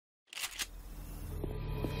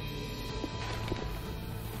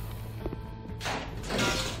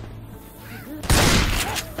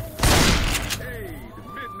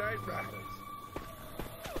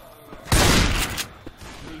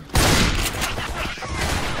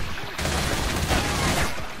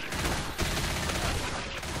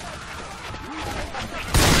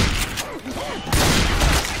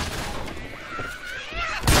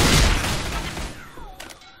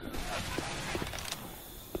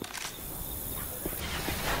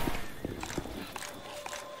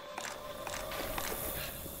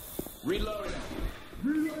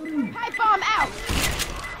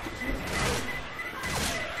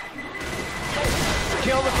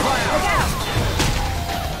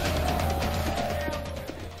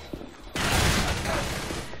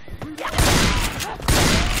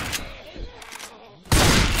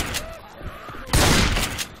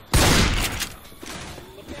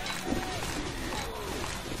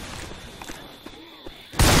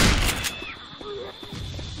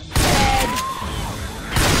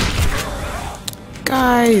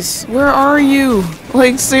Guys, where are you?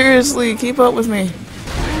 Like, seriously, keep up with me.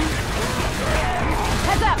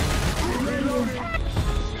 Heads up!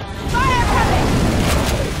 Fire coming!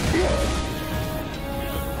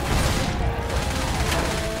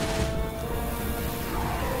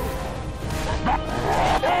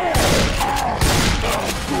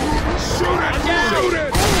 Shoot it! Shoot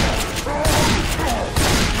it!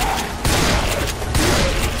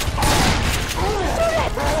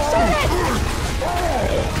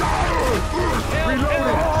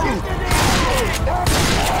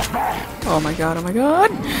 Oh my god, oh my god.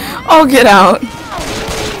 Oh, get out.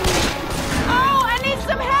 Oh, I need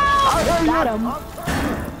some help! Got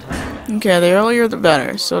him. Okay, the earlier the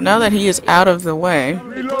better. So now that he is out of the way,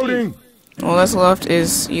 Reloading! all that's left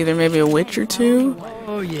is either maybe a witch or two,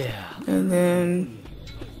 Oh yeah. and then...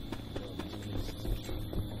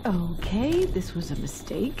 Okay, this was a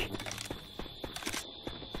mistake.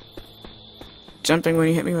 Jumping when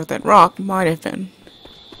you hit me with that rock might have been.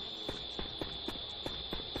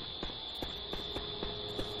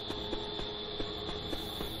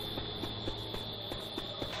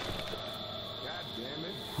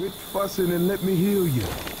 Quit fussing and let me heal you.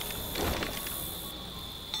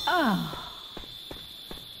 Ah.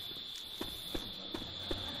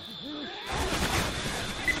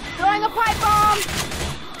 Throwing a pipe bomb!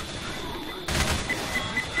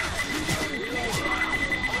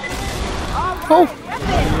 Oh!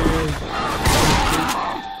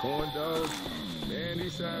 Corn dogs. Man,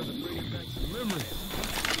 these signs are bringing back some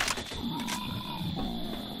memories.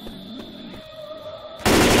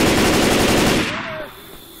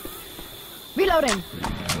 Reloading!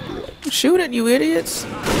 Shoot it, you idiots!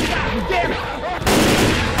 Damn it!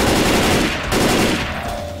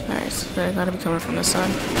 Alright, so they gotta be coming from this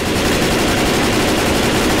side.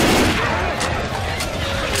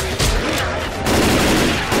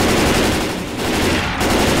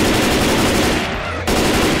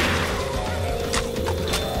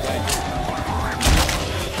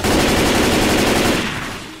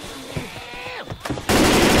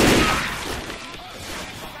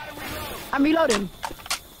 I'm reloading.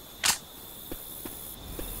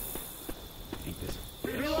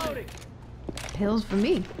 Reloading. Pills for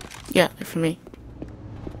me. Yeah, they're for me.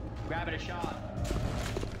 Grabbing a shot.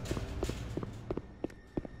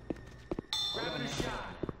 Grabbing a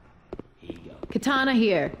shot. Here you go. Katana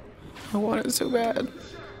here. I want it so bad.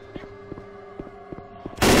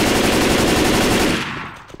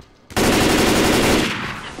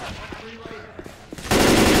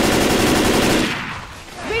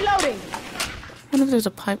 Reloading! I wonder if there's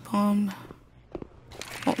a pipe bomb.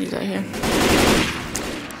 Won't use that here.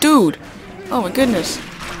 Dude! Oh my goodness.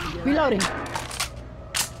 Reloading.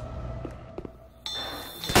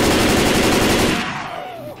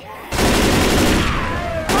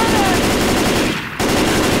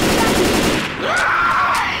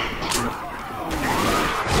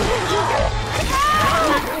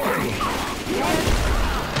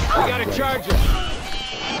 We got a charger.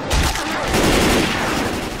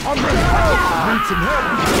 I'm gonna help! Need some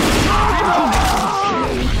help!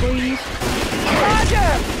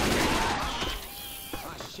 Roger!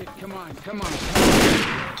 Oh shit, come on, come on.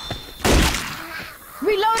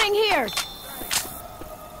 Reloading here!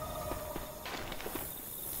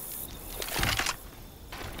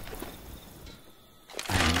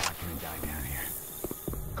 I'm not gonna die down here.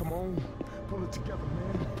 Come on, pull it together,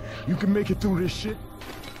 man. You can make it through this shit.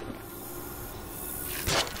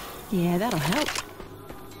 Yeah, that'll help.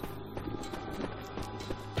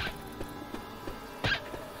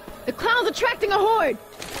 The clown's attracting a horde!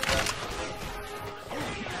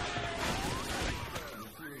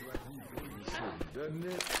 Doesn't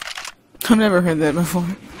it? I've never heard that before.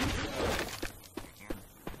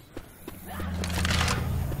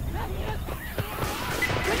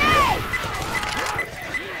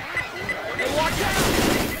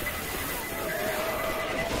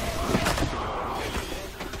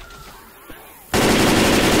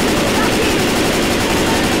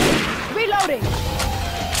 Reloading!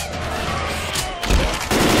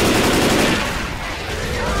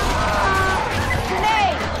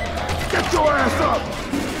 Grenade! Get your ass up!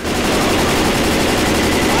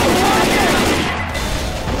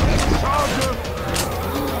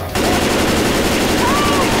 Charger!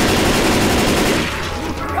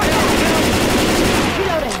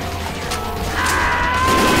 Reloading!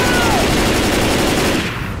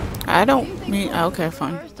 I don't mean... Okay,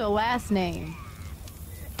 fine. First or last name?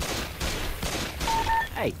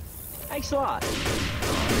 Hey, thanks a lot.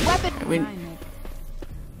 Weapon. We Bye,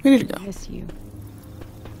 Nick. need to go. Miss you.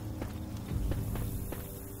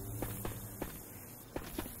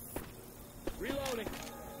 Reloading.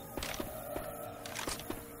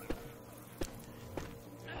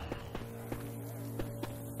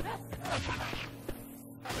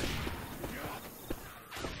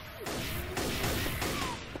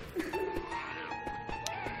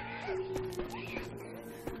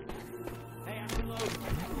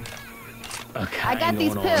 Okay, I got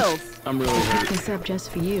these pills. I'm really hurt. This up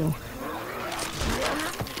just for you.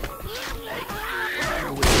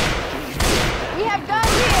 We have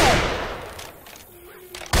guns here.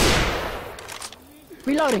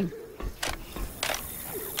 Reloading.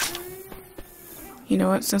 You know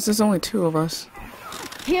what? Since there's only 2 of us.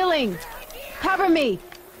 Healing. Cover me.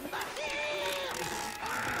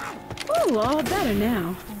 Ooh, all better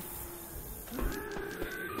now.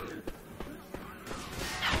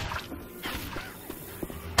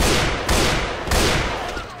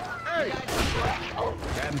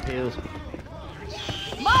 Grabbing pills.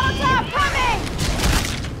 Molotov coming!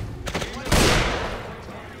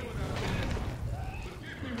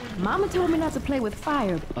 Mama told me not to play with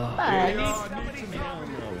fire, but...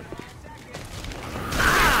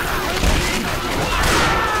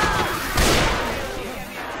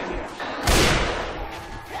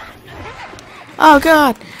 Oh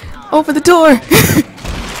god! Open the door!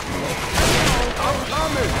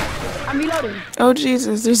 I'm reloading. Oh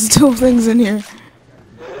Jesus, there's still things in here.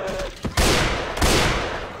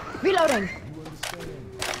 Reloading.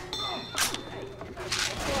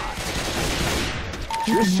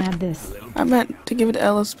 You can have this. I meant to give it to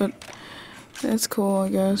Ellis, but that's cool, I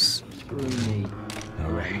guess. Screw me.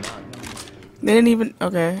 Alright. They didn't even...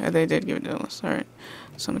 Okay, they did give it to Ellis. Alright.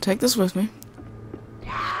 So I'm gonna take this with me.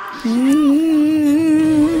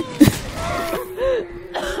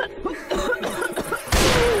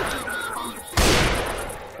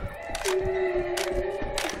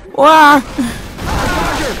 Wow!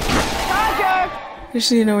 Just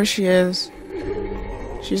so you know where she is.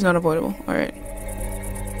 She's not avoidable. Alright.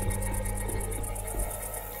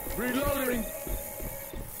 Reloading.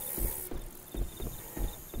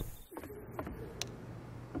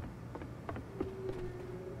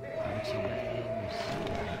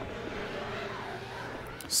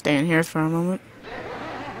 Staying here for a moment.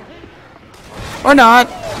 Or not!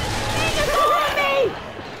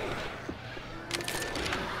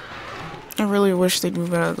 I really wish they'd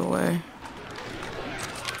move out of the way.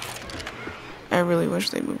 I really wish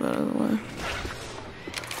they'd move out of the way.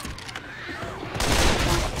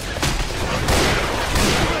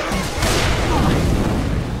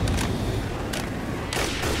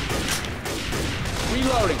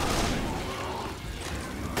 Reloading.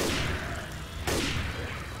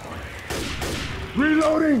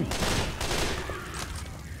 Reloading.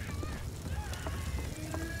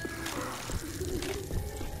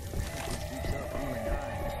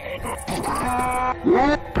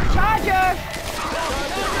 Charger!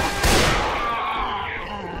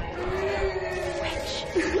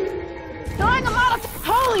 Throwing a molotov!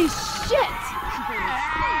 Holy shit!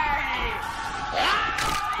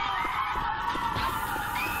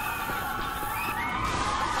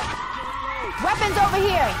 Weapons over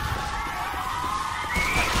here!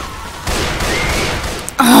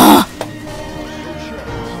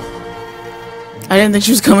 I didn't think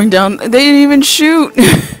she was coming down. They didn't even shoot! I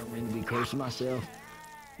don't mean to be cursing myself,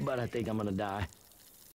 but I think I'm gonna die.